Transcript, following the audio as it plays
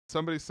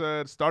somebody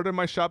said, started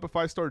my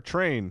Shopify store,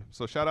 Train.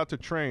 So shout out to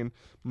Train.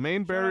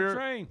 Main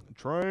barrier.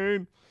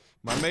 Train.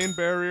 My main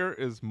barrier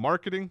is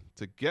marketing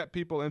to get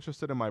people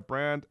interested in my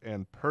brand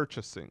and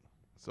purchasing.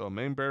 So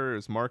main barrier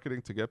is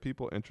marketing to get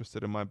people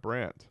interested in my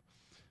brand.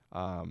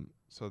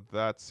 So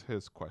that's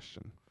his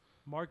question.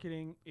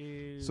 Marketing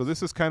is... So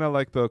this is kind of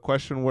like the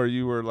question where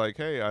you were like,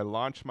 hey, I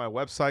launched my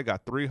website,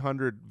 got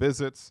 300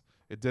 visits.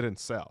 It didn't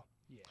sell.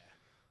 Yeah.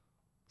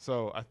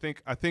 So I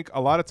think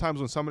a lot of times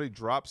when somebody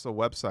drops a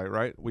website,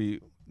 right,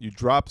 you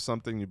drop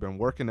something, you've been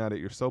working at it,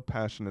 you're so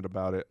passionate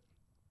about it,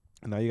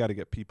 and now you got to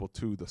get people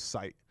to the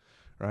site,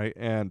 right?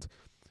 And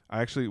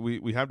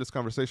we have this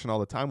conversation all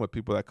the time with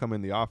people that come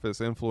in the office,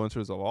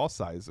 influencers of all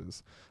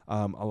sizes.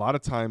 A lot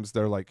of times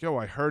they're like, yo,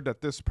 I heard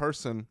that this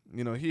person,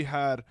 he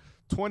had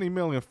 20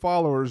 million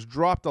followers,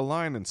 dropped a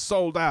line and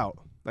sold out.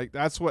 Like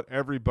that's what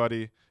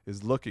everybody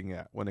is looking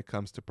at when it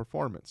comes to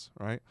performance,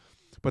 right?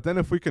 But then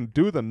if we can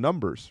do the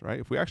numbers, right?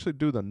 If we actually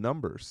do the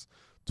numbers,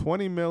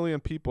 20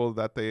 million people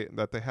that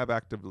they have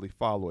actively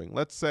following.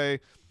 Let's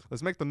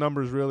make the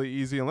numbers really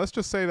easy. And let's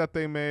just say that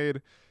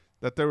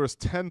there was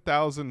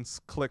 10,000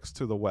 clicks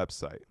to the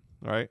website,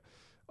 right?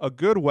 A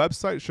good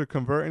website should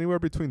convert anywhere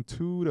between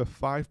 2 to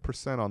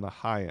 5% on the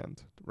high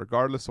end,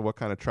 regardless of what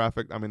kind of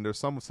traffic. I mean, there's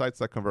some sites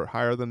that convert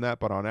higher than that,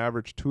 but on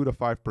average, 2 to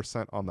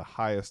 5% on the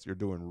highest, you're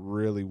doing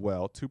really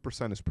well.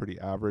 2% is pretty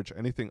average.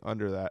 Anything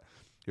under that,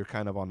 you're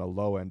kind of on the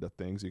low end of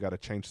things. You got to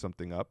change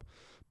something up.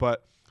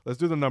 But let's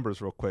do the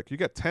numbers real quick. You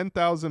get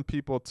 10,000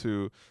 people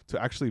to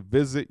actually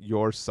visit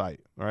your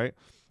site, right?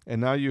 And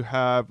now you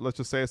have, let's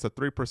just say it's a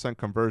 3%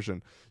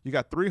 conversion. You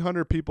got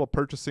 300 people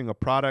purchasing a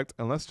product,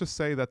 and let's just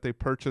say that they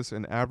purchase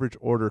an average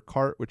order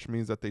cart, which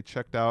means that they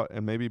checked out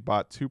and maybe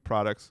bought 2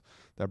 products.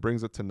 That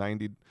brings it to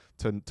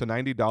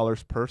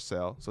 $90 per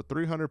sale. So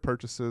 300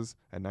 purchases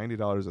and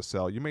 $90 a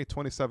sale. You made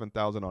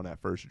 $27,000 on that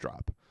first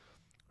drop,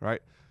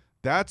 right?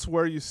 That's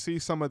where you see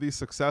some of these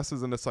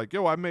successes, and it's like,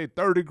 yo, I made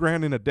 30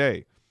 grand in a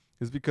day.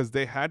 Is because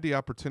they had the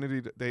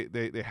opportunity,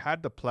 they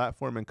had the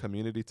platform and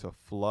community to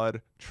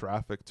flood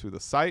traffic to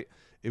the site.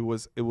 It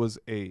was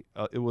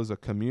a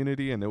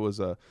community, and it was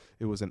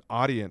an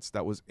audience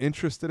that was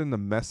interested in the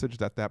message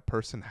that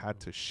person had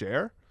to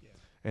share. Yeah.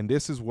 And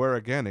this is where,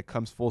 again, it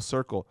comes full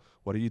circle.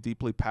 What are you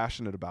deeply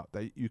passionate about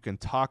that you can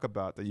talk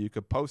about, that you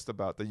could post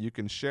about, that you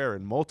can share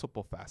in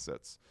multiple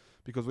facets?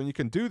 Because when you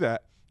can do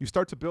that, you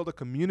start to build a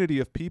community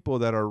of people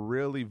that are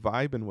really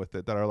vibing with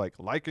it, that are like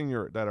liking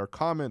that are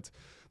comment,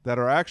 that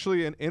are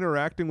actually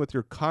interacting with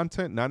your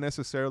content, not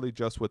necessarily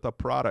just with a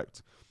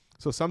product.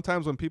 So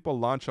sometimes when people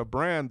launch a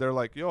brand, they're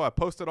like, yo, I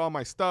posted all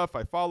my stuff.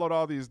 I followed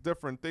all these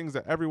different things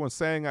that everyone's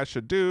saying I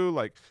should do.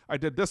 Like I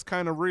did this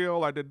kind of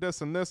reel, I did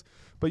this and this,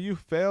 but you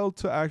failed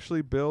to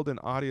actually build an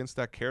audience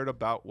that cared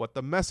about what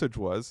the message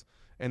was.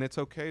 And it's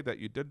okay that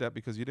you did that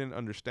because you didn't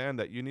understand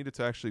that you needed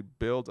to actually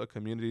build a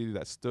community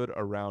that stood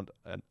around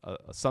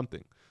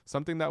something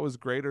that was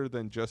greater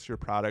than just your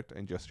product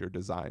and just your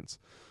designs.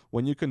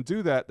 When you can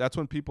do that, that's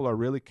when people are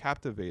really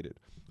captivated,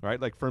 right?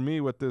 Like for me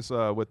with this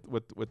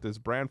with this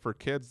brand for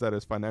kids that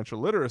is financial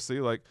literacy,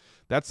 like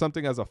that's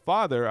something as a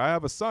father, I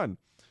have a son.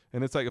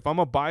 And it's like, if I'm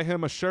going to buy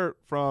him a shirt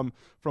from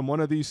one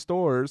of these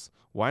stores,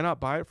 why not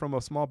buy it from a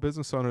small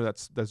business owner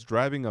that's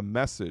driving a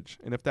message?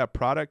 And if that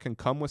product can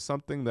come with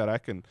something that I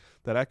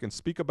can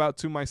speak about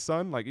to my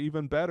son, like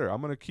even better. I'm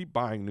going to keep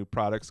buying new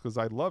products because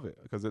I love it,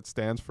 because it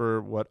stands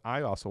for what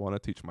I also want to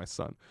teach my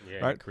son. Yeah,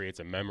 right? It creates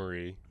a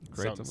memory,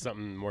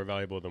 something more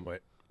valuable than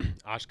what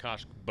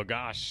Oshkosh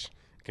Bagash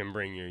can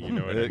bring you, you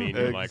know what I mean?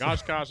 You're like,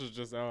 Oshkosh is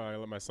just, I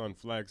let my son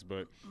flex,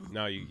 but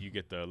now you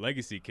get the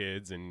legacy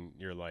kids, and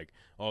you're like,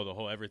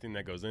 everything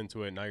that goes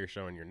into it. Now you're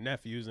showing your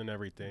nephews and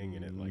everything,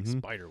 and it like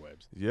spider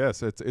webs.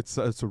 Yes, it's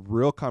a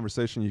real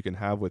conversation you can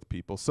have with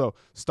people. So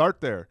start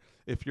there.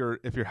 If you're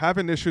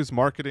having issues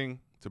marketing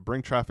to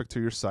bring traffic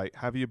to your site,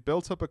 have you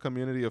built up a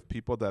community of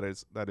people that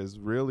is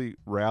really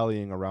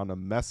rallying around a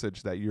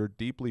message that you're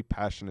deeply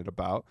passionate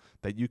about,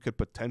 that you could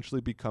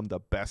potentially become the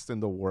best in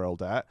the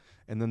world at,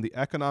 and then the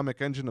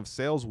economic engine of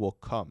sales will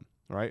come,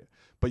 right?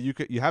 But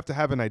you have to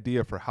have an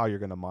idea for how you're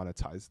going to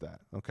monetize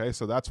that, okay?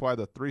 So that's why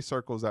the 3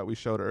 circles that we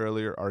showed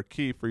earlier are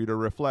key for you to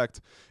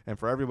reflect. And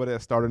for everybody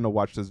that's starting to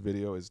watch this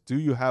video is, do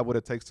you have what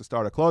it takes to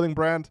start a clothing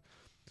brand?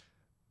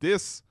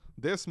 This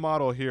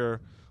model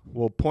here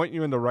will point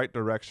you in the right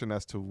direction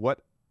as to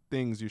what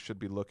things you should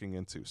be looking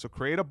into. So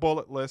create a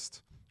bullet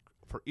list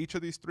for each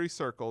of these 3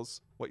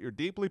 circles, what you're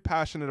deeply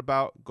passionate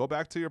about. Go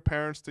back to your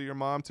parents, to your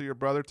mom, to your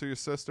brother, to your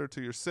sister,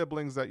 to your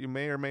siblings that you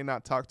may or may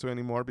not talk to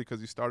anymore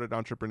because you started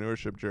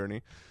entrepreneurship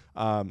journey.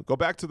 Go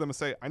back to them and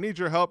say, I need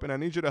your help, and I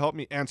need you to help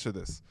me answer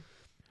this.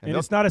 And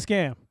it's not a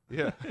scam.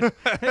 Yeah.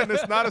 And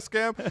it's not a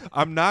scam.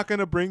 I'm not going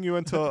to bring you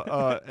into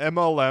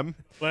MLM.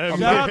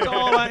 Shout out to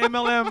all our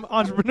MLM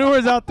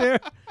entrepreneurs out there.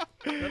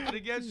 Nothing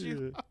against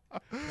you.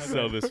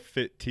 Sell this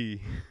fit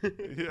tee.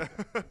 Yeah.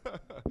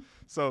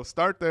 So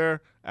start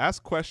there.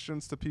 Ask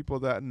questions to people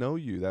that know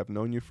you, that have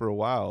known you for a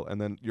while,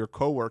 and then your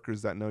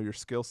coworkers that know your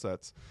skill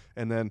sets.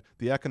 And then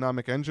the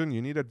economic engine,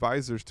 you need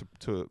advisors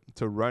to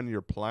run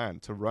your plan,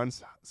 to run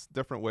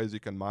different ways you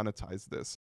can monetize this.